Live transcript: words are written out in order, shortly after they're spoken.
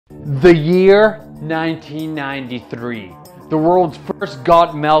The year 1993. The world's first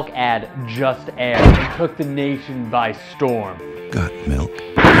Got Milk ad just aired and took the nation by storm. Got milk.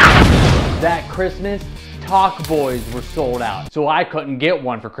 That Christmas, Talk Boys were sold out, so I couldn't get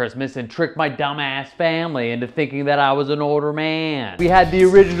one for Christmas and tricked my dumbass family into thinking that I was an older man. We had the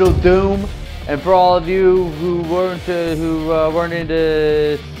original Doom, and for all of you who weren't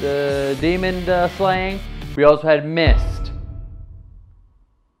into demon slaying, we also had Myst.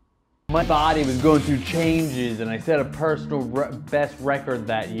 My body was going through changes, and I set a personal best record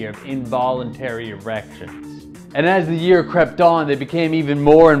that year of involuntary erections. And as the year crept on, they became even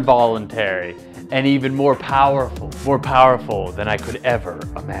more involuntary and even more powerful than I could ever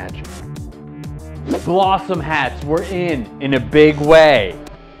imagine. Blossom hats were in a big way.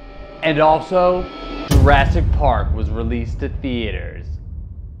 And also, Jurassic Park was released to theaters.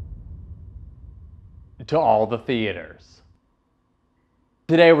 To all the theaters.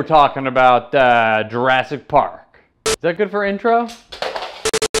 Today we're talking about Jurassic Park. Is that good for intro?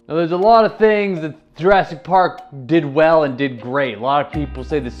 Now, there's a lot of things that Jurassic Park did well and did great. A lot of people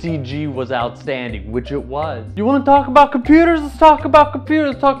say the CG was outstanding, which it was. You want to talk about computers? Let's talk about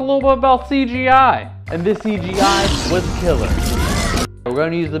computers. Let's talk a little bit about CGI. And this CGI was killer. We're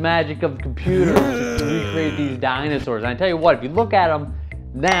going to use the magic of computers to recreate these dinosaurs. And I tell you what, if you look at them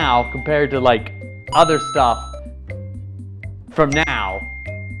now compared to like other stuff from now,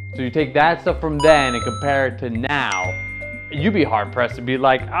 so you take that stuff from then and compare it to now, you'd be hard pressed to be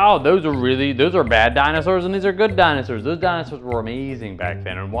like, oh, those are bad dinosaurs and these are good dinosaurs. Those dinosaurs were amazing back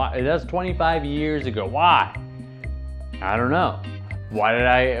then. And why? That's 25 years ago. Why? I don't know. Why did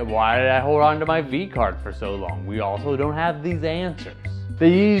I hold on to my V card for so long? We also don't have these answers.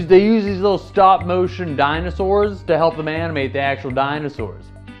 They use these little stop motion dinosaurs to help them animate the actual dinosaurs.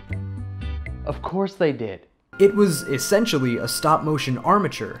 Of course they did. It was essentially a stop-motion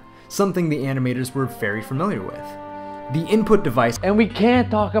armature, something the animators were very familiar with. The input device... And we can't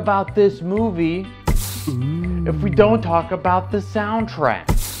talk about this movie if we don't talk about the soundtrack.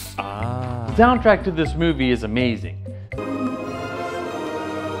 The soundtrack to this movie is amazing.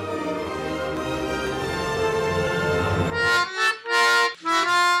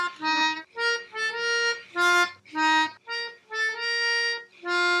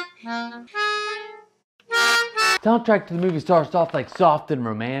 Soundtrack to the movie starts off like soft and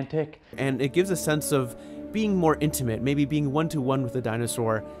romantic. And it gives a sense of being more intimate, maybe being one-to-one with a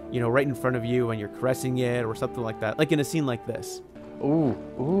dinosaur, you know, right in front of you and you're caressing it or something like that, like in a scene like this. Ooh,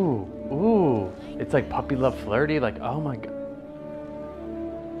 ooh, ooh. It's like puppy love flirty, like, oh my God.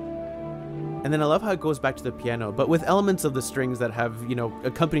 And then I love how it goes back to the piano, but with elements of the strings that have, you know,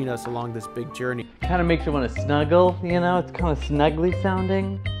 accompanied us along this big journey. Kind of makes you want to snuggle, you know? It's kind of snuggly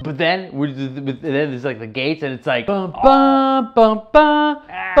sounding. But then there's like the gates, and it's like bum bum bum bum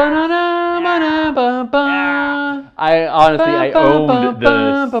ba-na-na-ba-na-ba-ba. I honestly, I owned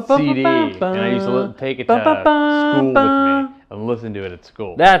the CD, and I used to take it to school with me and listen to it at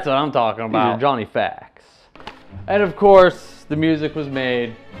school. That's what I'm talking about. These are Johnny facts. And of course, the music was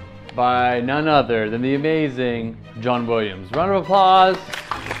made by none other than the amazing John Williams. Round of applause.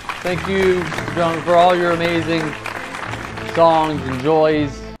 Thank you, John, for all your amazing songs and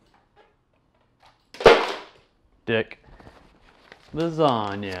joys. Dick.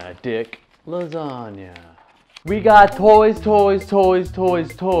 Lasagna, Dick. Lasagna. We got toys. They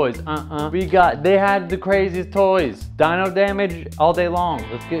had the craziest toys. Dino damage all day long.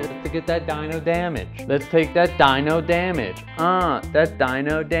 Let's get that dino damage. Let's take that dino damage. That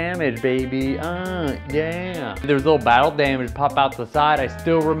dino damage, baby. Yeah. There's little battle damage pop out the side. I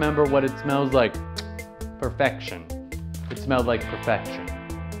still remember what it smells like. Perfection. It smelled like perfection.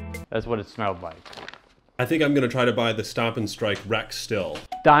 That's what it smelled like. I think I'm gonna try to buy the Stop and Strike Rex still.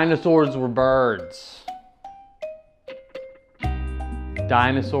 Dinosaurs were birds.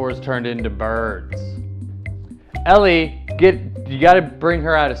 Dinosaurs turned into birds. Ellie, you gotta bring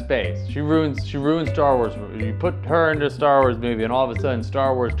her out of space. She ruins Star Wars. You put her into a Star Wars movie and all of a sudden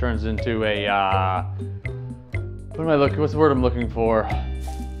Star Wars turns into a, what's the word I'm looking for?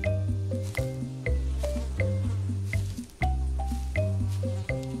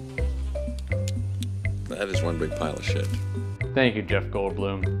 That is one big pile of shit. Thank you, Jeff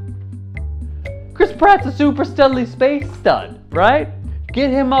Goldblum. Chris Pratt's a super studly space stud, right? Get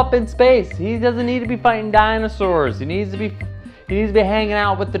him up in space. He doesn't need to be fighting dinosaurs. He needs to be hanging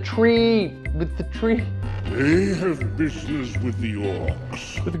out with the tree. They have business with the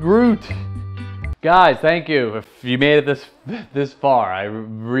orcs. With Groot. Guys, thank you. If you made it this far, I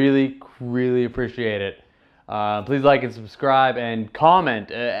really appreciate it. Please like and subscribe and comment.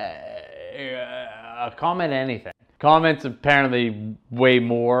 Comment anything. Comments apparently way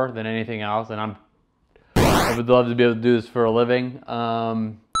more than anything else, and I would love to be able to do this for a living.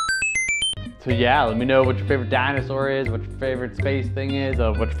 So yeah, let me know what your favorite dinosaur is, what your favorite space thing is,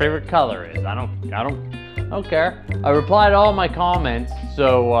 what your favorite color is. I don't care. I replied to all my comments,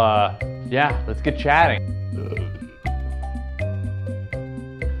 so yeah, let's get chatting.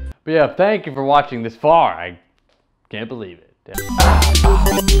 But yeah, thank you for watching this far. I can't believe it.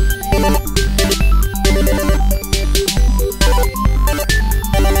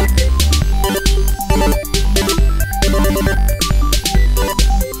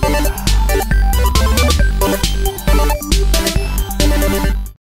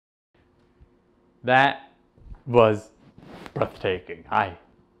 That was breathtaking. That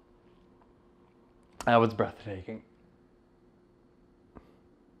was breathtaking.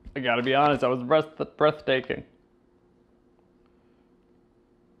 I gotta be honest, that was breathtaking.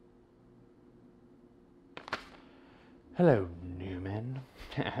 Hello, Newman.